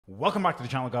Welcome back to the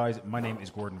channel, guys. My name is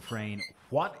Gordon Frayne.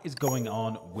 What is going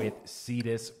on with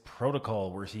Cetus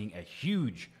Protocol? We're seeing a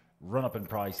huge run up in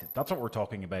price. That's what we're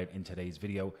talking about in today's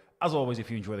video. As always, if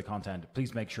you enjoy the content,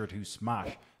 please make sure to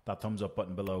smash that thumbs up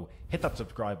button below, hit that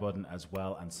subscribe button as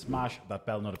well, and smash that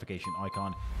bell notification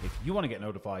icon if you want to get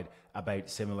notified about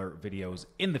similar videos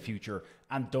in the future.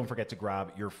 And don't forget to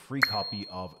grab your free copy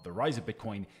of The Rise of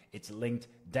Bitcoin. It's linked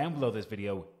down below this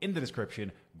video in the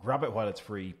description. Grab it while it's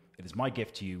free. It is my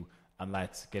gift to you, and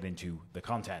let's get into the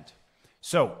content.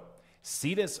 So,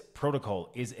 Cetus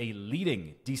Protocol is a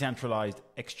leading decentralized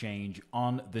exchange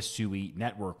on the SUI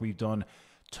network. We've done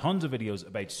tons of videos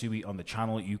about SUI on the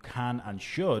channel. You can and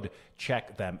should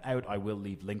check them out. I will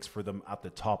leave links for them at the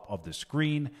top of the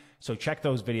screen. So check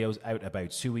those videos out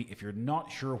about SUI. If you're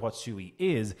not sure what SUI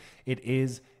is, it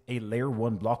is a layer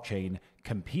 1 blockchain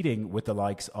competing with the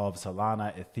likes of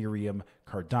Solana, Ethereum,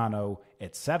 Cardano,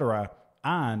 etc.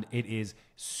 And it is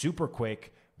super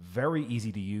quick, very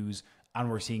easy to use, and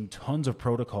we're seeing tons of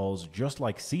protocols just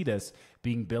like Cetus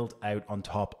being built out on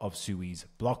top of SUI's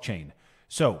blockchain.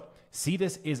 So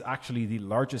Cetus is actually the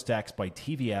largest DEX by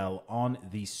TVL on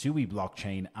the SUI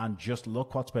blockchain, and just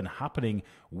look what's been happening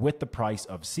with the price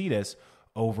of Cetus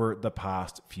over the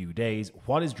past few days.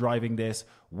 What is driving this?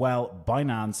 Well,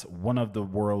 Binance, one of the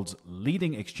world's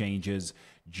leading exchanges,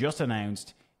 just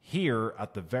announced here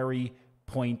at the very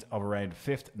point of around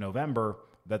 5th November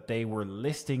that they were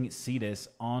listing Cetus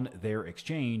on their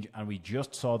exchange, and we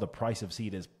just saw the price of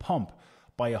Cetus pump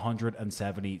by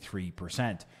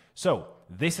 173%. So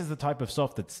this is the type of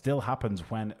stuff that still happens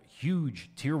when huge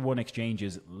tier 1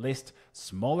 exchanges list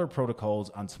smaller protocols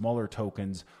and smaller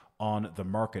tokens on the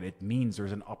market. It means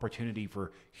there's an opportunity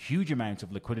for huge amounts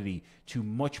of liquidity to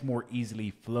much more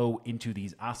easily flow into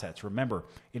these assets. Remember,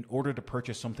 in order to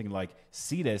purchase something like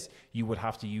Cetus, you would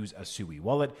have to use a SUI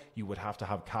wallet, you would have to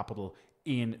have capital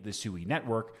in the SUI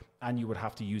network, and you would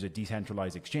have to use a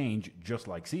decentralized exchange just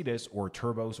like Cetus or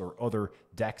Turbos or other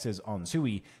DEXs on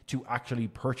SUI to actually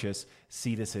purchase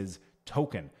Cetus's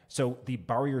token. So the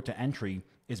barrier to entry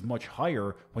is much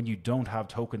higher when you don't have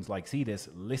tokens like Cetus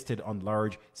listed on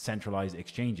large centralized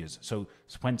exchanges. So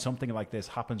when something like this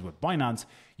happens with Binance,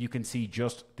 you can see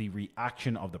just the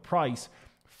reaction of the price.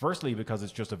 Firstly, because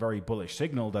it's just a very bullish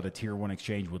signal that a tier 1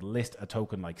 exchange would list a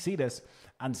token like Cetus.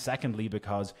 And secondly,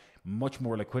 because much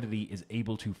more liquidity is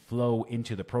able to flow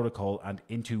into the protocol and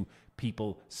into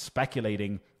people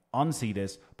speculating on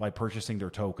Cetus by purchasing their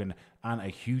token, and a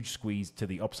huge squeeze to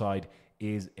the upside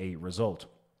is a result.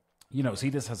 You know,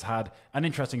 Cetus has had an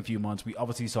interesting few months. We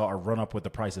obviously saw a run up with the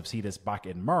price of Cetus back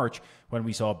in March when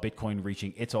we saw Bitcoin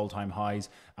reaching its all-time highs,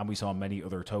 and we saw many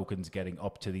other tokens getting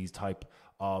up to these type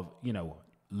of,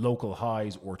 local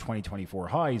highs or 2024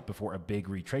 highs before a big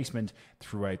retracement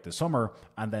throughout the summer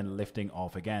and then lifting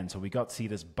off again. So we got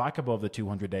Cetus back above the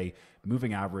 200-day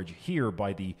moving average here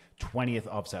by the 20th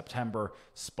of September,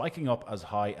 spiking up as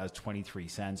high as 23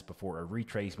 cents before a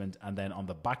retracement. And then on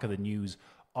the back of the news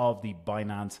of the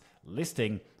Binance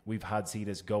listing, we've had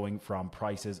Cetus going from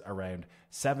prices around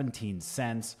 17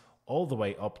 cents all the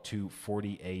way up to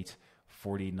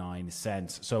 48.49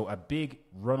 cents. So a big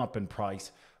run up in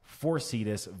price for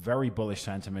Cetus, very bullish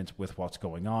sentiment with what's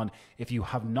going on. If you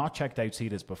have not checked out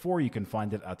Cetus before, you can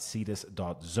find it at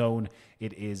cetus.zone.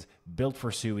 It is built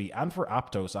for SUI and for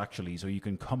Aptos actually, so you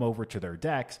can come over to their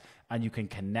DEX and you can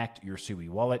connect your SUI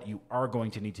wallet. You are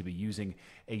going to need to be using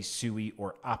a SUI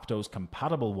or Aptos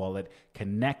compatible wallet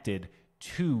connected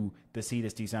to the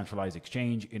Cetus decentralized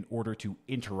exchange in order to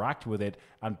interact with it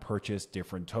and purchase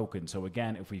different tokens. So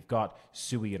again, if we've got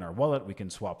SUI in our wallet, we can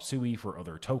swap SUI for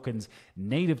other tokens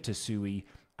native to SUI.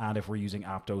 And if we're using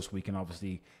Aptos, we can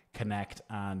obviously connect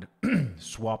and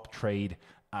swap, trade,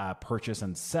 purchase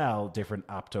and sell different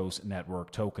Aptos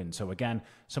network tokens. So again,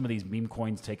 some of these meme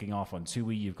coins taking off on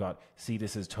SUI. You've got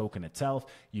Cetus's token itself.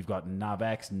 You've got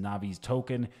NavX, Navi's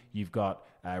token. You've got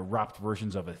wrapped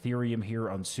versions of Ethereum here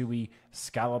on SUI,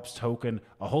 Scallop's token.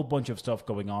 A whole bunch of stuff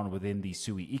going on within the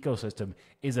SUI ecosystem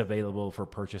is available for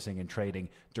purchasing and trading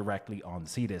directly on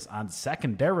Cetus. And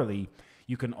secondarily,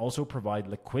 you can also provide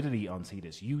liquidity on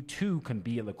Cetus. You too can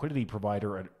be a liquidity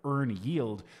provider and earn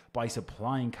yield by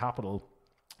supplying capital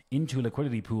into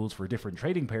liquidity pools for different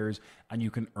trading pairs, and you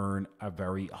can earn a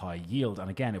very high yield. And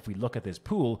again, if we look at this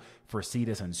pool for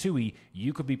Cetus and SUI,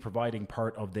 you could be providing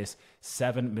part of this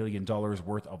 $7 million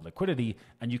worth of liquidity,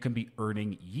 and you can be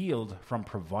earning yield from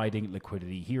providing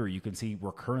liquidity here. You can see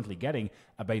we're currently getting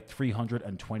about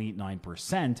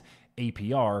 329%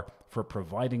 APR for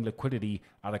providing liquidity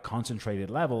at a concentrated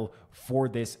level for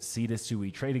this Cetus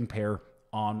SUI trading pair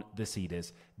on the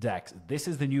Cetus DEX. This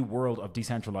is the new world of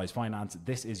decentralized finance.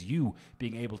 This is you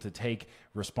being able to take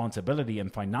responsibility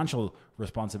and financial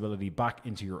responsibility back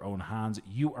into your own hands.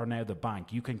 You are now the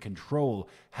bank. You can control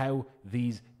how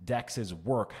these DEXs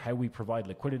work, how we provide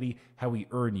liquidity, how we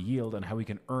earn yield, and how we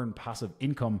can earn passive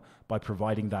income by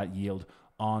providing that yield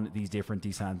on these different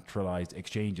decentralized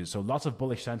exchanges. So lots of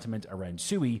bullish sentiment around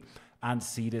SUI and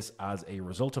Cetus as a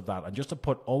result of that. And just to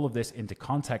put all of this into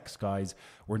context, guys,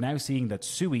 we're now seeing that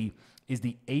SUI is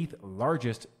the 8th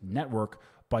largest network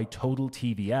by total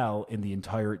TVL in the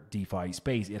entire DeFi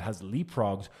space. It has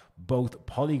leapfrogged both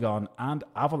Polygon and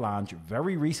Avalanche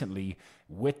very recently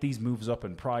with these moves up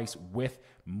in price, with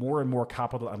more and more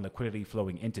capital and liquidity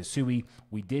flowing into SUI.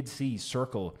 We did see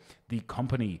Circle, the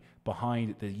company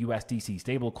behind the USDC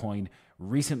stablecoin,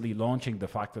 recently launching the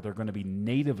fact that they're going to be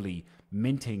natively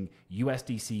minting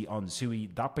USDC on SUI.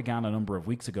 That began a number of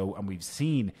weeks ago, and we've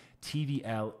seen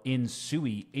TVL in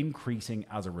SUI increasing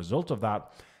as a result of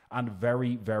that, and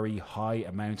very, very high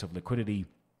amounts of liquidity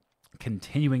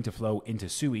continuing to flow into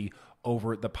SUI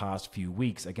over the past few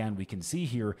weeks. Again, we can see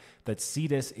here that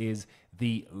Cetus is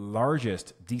the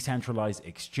largest decentralized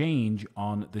exchange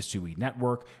on the SUI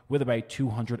network with about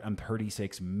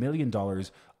 $236 million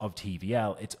of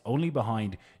TVL. It's only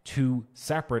behind two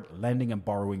separate lending and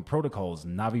borrowing protocols,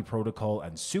 Navi Protocol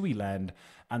and SUI Lend,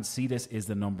 and Cetus is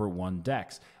the #1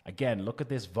 DEX. Again, look at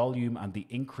this volume and the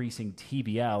increasing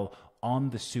TVL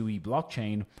on the SUI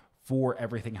blockchain for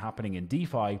everything happening in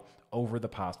DeFi over the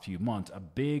past few months. A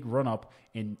big run up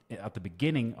at the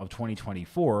beginning of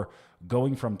 2024,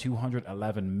 going from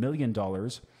 $211 million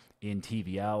in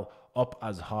TVL up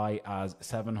as high as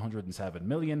 $707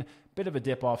 million. Bit of a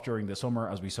dip off during the summer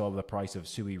as we saw the price of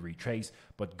SUI retrace,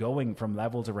 but going from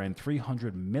levels around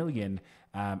 300 million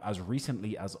as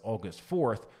recently as August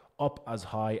 4th, up as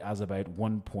high as about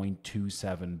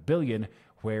 1.27 billion,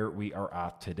 where we are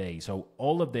at today. So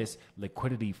all of this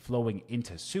liquidity flowing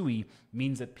into SUI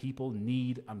means that people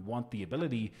need and want the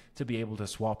ability to be able to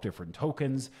swap different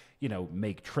tokens,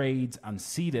 make trades, and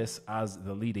Cetus as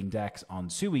the leading DEX on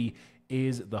SUI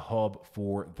is the hub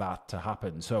for that to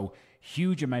happen. So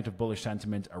huge amount of bullish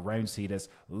sentiment around Cetus,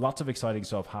 lots of exciting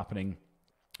stuff happening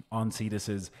on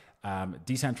Cetus's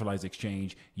decentralized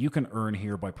exchange. You can earn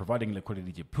here by providing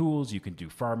liquidity to pools, you can do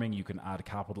farming, you can add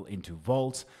capital into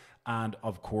vaults, and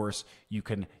of course you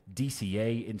can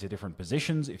DCA into different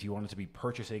positions if you wanted to be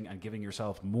purchasing and giving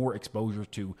yourself more exposure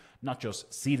to not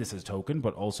just Cetus's token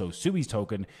but also SUI's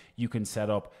token. You can set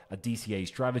up a DCA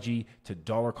strategy to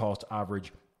dollar cost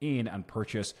average in and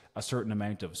purchase a certain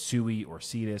amount of SUI or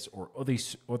Cetus or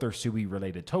other SUI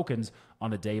related tokens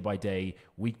on a day by day,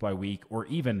 week by week, or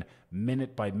even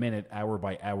minute by minute, hour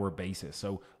by hour basis.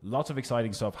 So lots of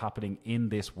exciting stuff happening in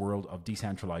this world of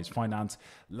decentralized finance.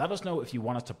 Let us know if you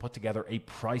want us to put together a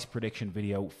price prediction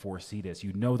video for Cetus.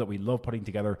 You know that we love putting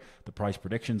together the price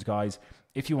predictions, guys.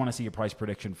 If you want to see a price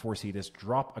prediction for Cetus,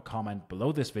 drop a comment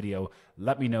below this video.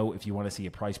 Let me know if you want to see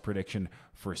a price prediction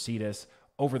for Cetus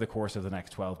over the course of the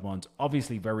next 12 months.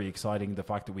 Obviously very exciting, the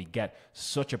fact that we get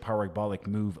such a parabolic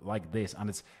move like this, and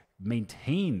it's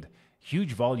maintained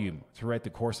huge volume throughout the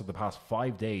course of the past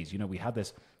 5 days. We had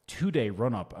this 2-day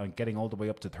run up and getting all the way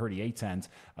up to 38 cents,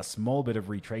 a small bit of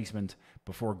retracement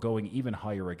before going even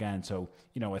higher again. So,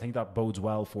 I think that bodes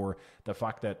well for the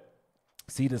fact that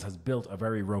Cetus has built a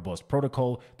very robust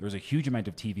protocol. There's a huge amount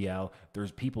of TVL.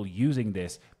 There's people using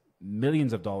this,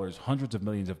 millions of dollars, hundreds of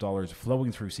millions of dollars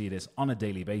flowing through Cetus on a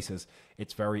daily basis.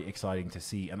 It's very exciting to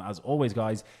see. And as always,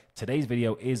 guys, today's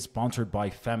video is sponsored by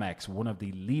Femex, one of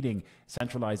the leading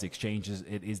centralized exchanges.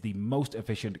 It is the most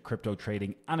efficient crypto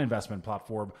trading and investment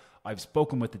platform. I've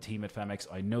spoken with the team at Femex.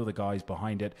 I know the guys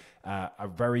behind it, a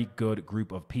very good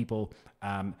group of people.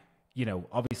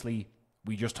 Obviously,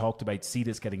 we just talked about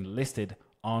Cetus getting listed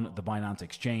on the Binance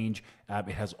exchange.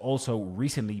 It has also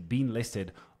recently been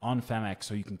listed on Femex,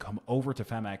 so you can come over to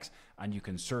Femex and you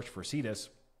can search for Cetus.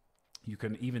 You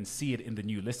can even see it in the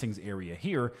new listings area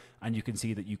here, and you can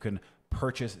see that you can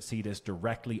purchase Cetus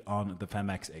directly on the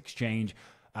Femex exchange.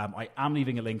 I am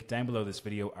leaving a link down below this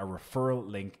video, a referral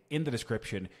link in the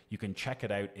description. You can check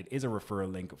it out. It is a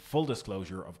referral link. Full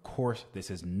disclosure, of course, this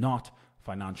is not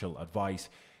financial advice.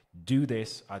 Do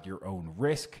this at your own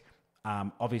risk.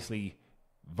 Obviously,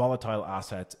 volatile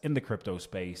assets in the crypto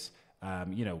space,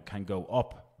 can go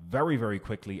up very, very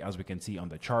quickly, as we can see on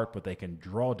the chart, but they can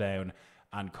draw down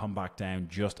and come back down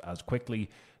just as quickly.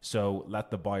 So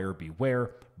let the buyer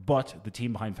beware. But the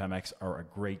team behind Femex are a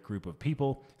great group of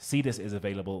people. Cetus is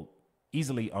available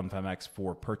easily on Femex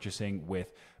for purchasing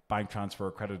with bank transfer,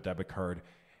 credit, debit card,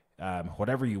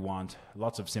 whatever you want.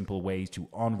 Lots of simple ways to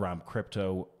on-ramp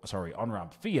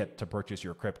fiat to purchase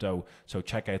your crypto. So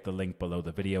check out the link below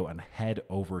the video and head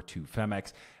over to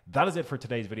Femex. That is it for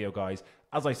today's video, guys.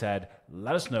 As I said,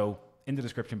 let us know in the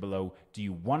description below, do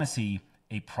you want to see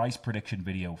a price prediction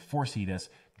video for Cetus?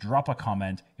 Drop a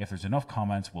comment. If there's enough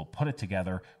comments, we'll put it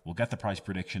together. We'll get the price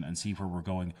prediction and see where we're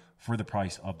going for the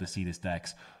price of the Cetus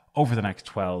DEX over the next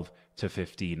 12 to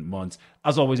 15 months.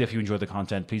 As always, if you enjoy the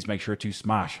content, please make sure to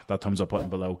smash that thumbs up button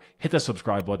below. Hit the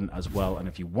subscribe button as well. And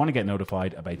if you want to get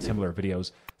notified about similar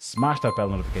videos, smash that bell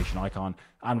notification icon.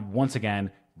 And once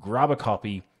again, grab a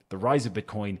copy, The Rise of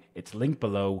Bitcoin. It's linked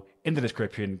below in the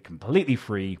description, completely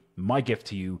free. My gift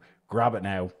to you. Grab it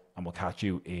now, and we'll catch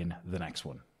you in the next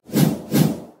one.